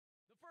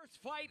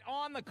First fight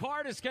on the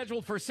card is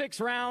scheduled for 6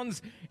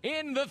 rounds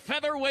in the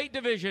featherweight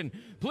division.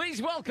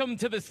 Please welcome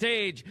to the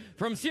stage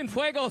from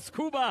Cienfuegos,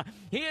 Cuba.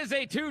 He is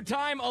a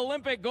 2-time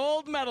Olympic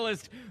gold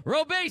medalist,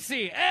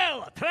 Robeisy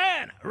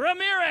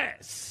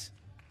Ramirez.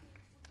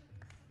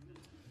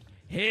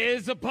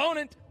 His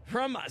opponent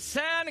from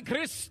San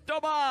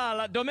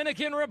Cristobal,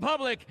 Dominican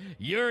Republic,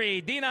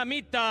 Yeuri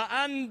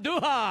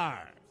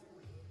Andujar.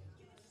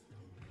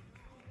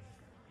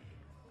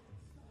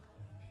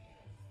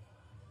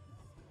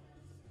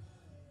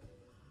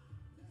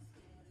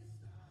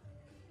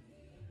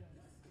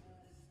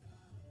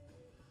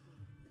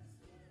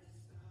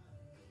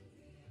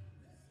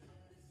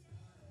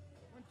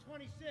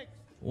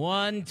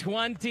 One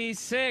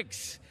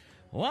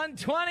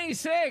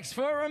 126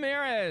 for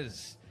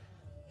Ramirez.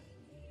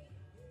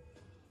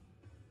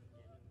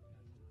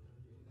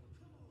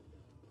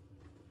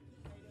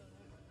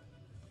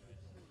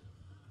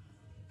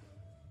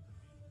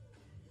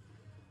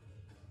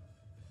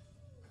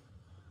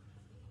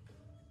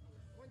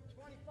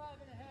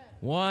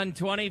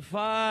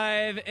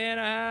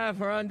 $125.5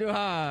 for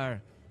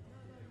Andujar.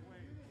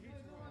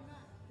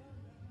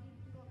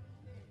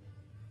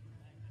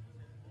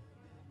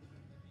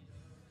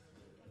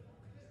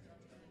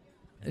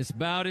 This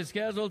bout is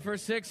scheduled for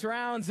 6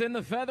 rounds in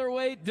the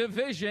featherweight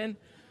division.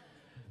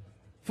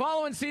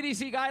 Following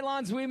CDC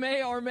guidelines, we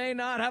may or may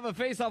not have a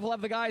face-off. We'll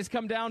have the guys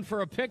come down for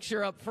a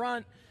picture up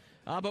front,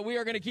 but we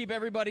are going to keep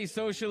everybody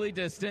socially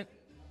distant.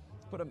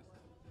 Put them.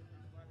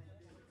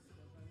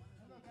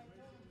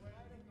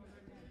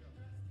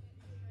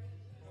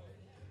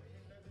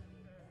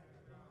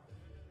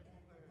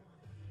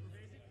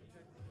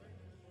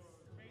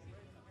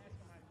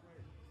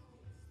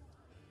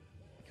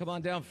 Come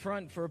on down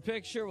front for a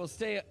picture. We'll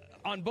stay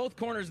on both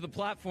corners of the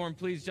platform,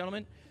 please,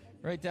 gentlemen.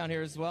 Right down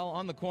here as well.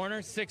 On the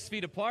corner, 6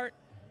 feet apart.